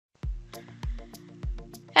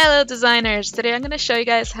Hello designers! Today I'm going to show you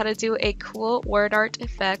guys how to do a cool word art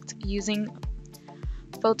effect using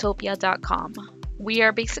Photopea.com. We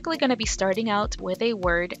are basically going to be starting out with a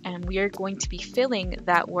word and we are going to be filling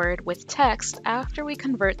that word with text after we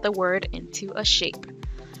convert the word into a shape.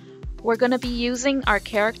 We're going to be using our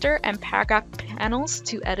character and paragraph panels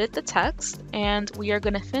to edit the text, and we are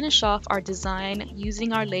going to finish off our design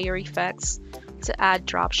using our layer effects to add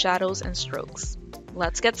drop shadows and strokes.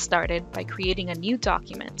 Let's get started by creating a new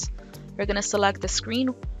document. We're going to select the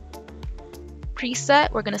screen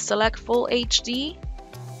preset, we're going to select full HD,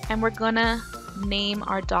 and we're going to name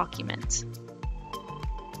our document.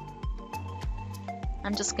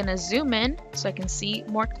 I'm just going to zoom in so I can see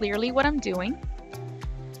more clearly what I'm doing.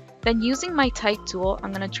 Then using my type tool,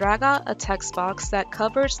 I'm going to drag out a text box that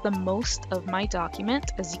covers the most of my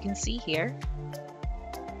document, as you can see here.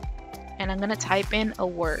 And I'm going to type in a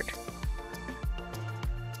word.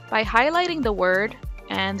 By highlighting the word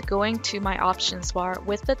and going to my options bar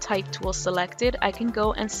with the type tool selected, I can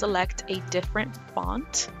go and select a different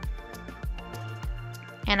font.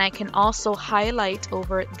 And I can also highlight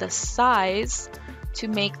over the size to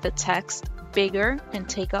make the text bigger and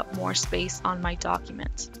take up more space on my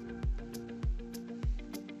document.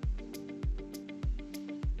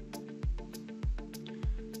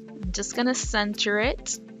 I'm just going to center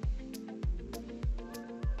it.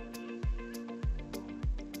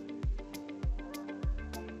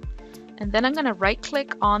 And then I'm going to right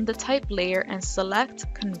click on the type layer and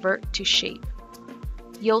select Convert to Shape.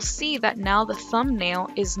 You'll see that now the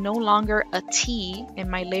thumbnail is no longer a T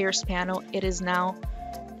in my layers panel, it is now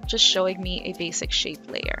just showing me a basic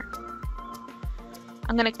shape layer.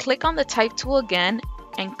 I'm going to click on the type tool again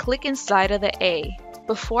and click inside of the A.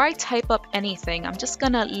 Before I type up anything, I'm just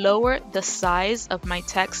going to lower the size of my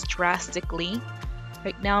text drastically.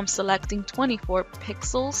 Right now I'm selecting 24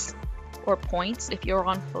 pixels or points if you're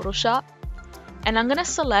on Photoshop, and I'm going to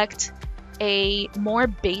select a more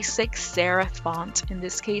basic serif font. In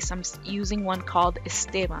this case I'm using one called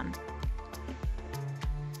Esteban.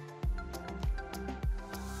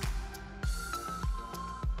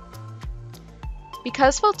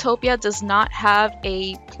 Because Photopea does not have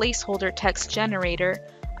a placeholder text generator,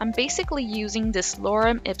 I'm basically using this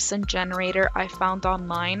lorem ipsum generator I found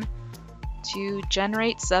online to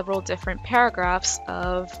generate several different paragraphs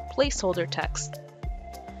of placeholder text.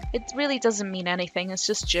 It really doesn't mean anything, it's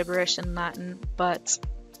just gibberish in Latin, but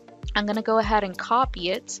I'm going to go ahead and copy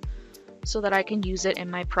it so that I can use it in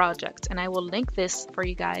my project, and I will link this for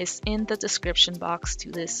you guys in the description box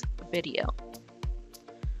to this video.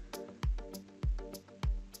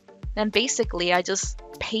 Then basically I just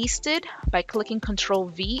pasted by clicking Ctrl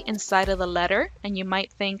V inside of the letter, and you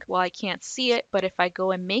might think, well, I can't see it, but if I go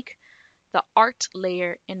and make the art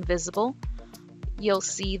layer invisible, you'll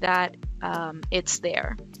see that it's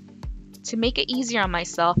there. To make it easier on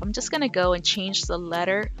myself, I'm just going to go and change the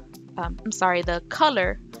the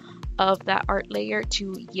color of that art layer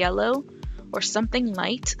to yellow or something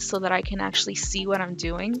light so that I can actually see what I'm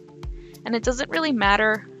doing. And it doesn't really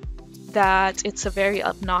matter that it's a very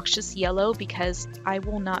obnoxious yellow because I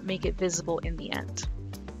will not make it visible in the end.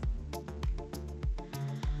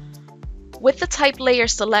 With the type layer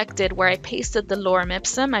selected where I pasted the lorem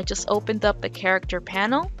ipsum, I just opened up the character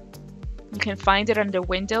panel. You can find it under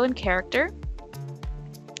Window and Character.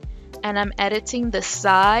 And I'm editing the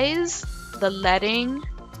size, the leading,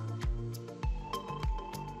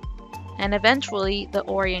 and eventually the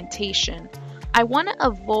orientation. I want to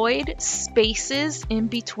avoid spaces in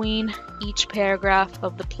between each paragraph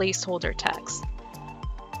of the placeholder text.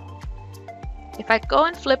 If I go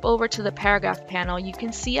and flip over to the paragraph panel, you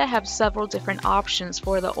can see I have several different options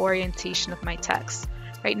for the orientation of my text.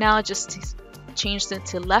 Right now I just changed it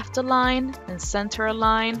to left align, and center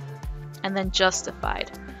align, and then justified.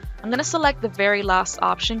 I'm going to select the very last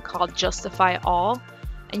option called Justify All,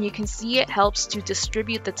 and you can see it helps to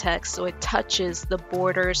distribute the text so it touches the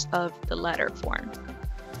borders of the letter form.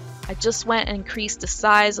 I just went and increased the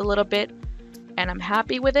size a little bit, and I'm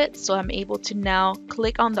happy with it, so I'm able to now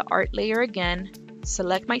click on the art layer again,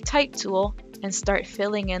 select my type tool, and start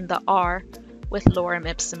filling in the R with lorem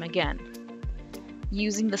ipsum again.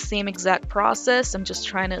 Using the same exact process, I'm just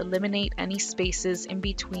trying to eliminate any spaces in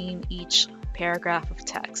between each paragraph of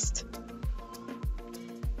text.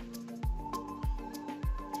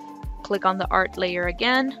 Click on the art layer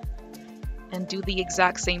again and do the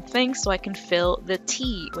exact same thing so I can fill the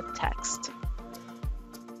T with text.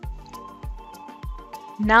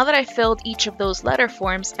 Now that I filled each of those letter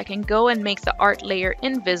forms, I can go and make the art layer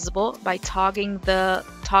invisible by toggling the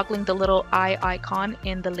little eye icon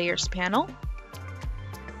in the layers panel.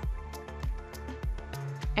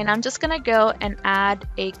 And I'm just gonna go and add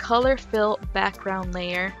a color fill background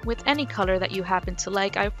layer with any color that you happen to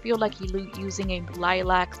like. I feel like you're using a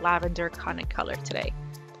lilac lavender kind of color today.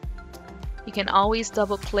 You can always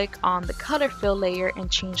double click on the color fill layer and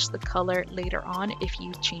change the color later on if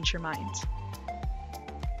you change your mind.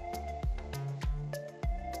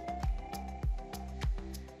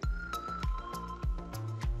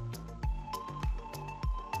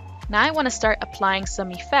 Now I want to start applying some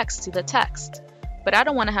effects to the text, but I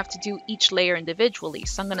don't want to have to do each layer individually.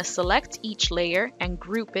 So I'm going to select each layer and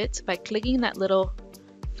group it by clicking that little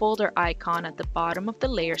folder icon at the bottom of the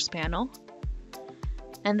layers panel.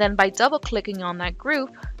 And then by double clicking on that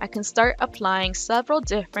group, I can start applying several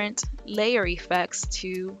different layer effects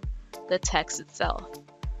to the text itself.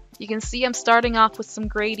 You can see I'm starting off with some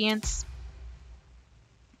gradients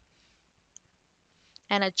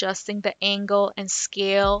and adjusting the angle and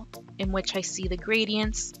scale in which I see the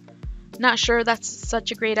gradients. Not sure that's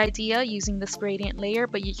such a great idea using this gradient layer,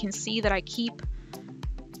 but you can see that I keep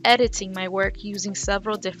editing my work using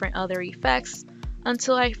several different other effects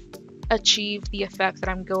until I achieve the effect that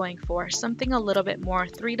I'm going for, something a little bit more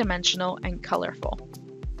three-dimensional and colorful.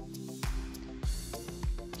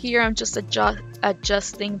 Here I'm just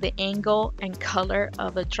adjusting the angle and color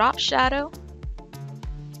of a drop shadow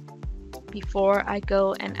before I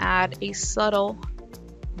go and add a subtle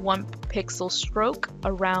 1 pixel stroke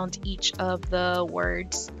around each of the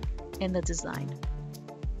words in the design.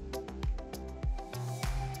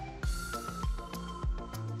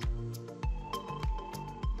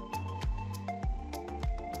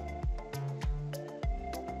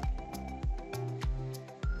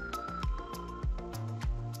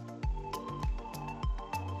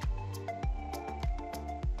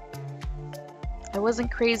 I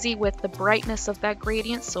wasn't crazy with the brightness of that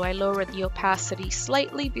gradient, so I lowered the opacity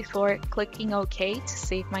slightly before clicking OK to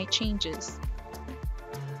save my changes.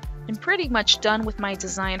 I'm pretty much done with my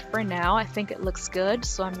design for now. I think it looks good,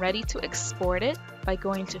 so I'm ready to export it by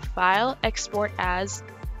going to File, Export As,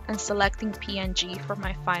 and selecting PNG for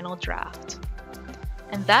my final draft.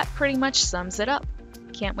 And that pretty much sums it up.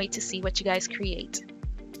 Can't wait to see what you guys create.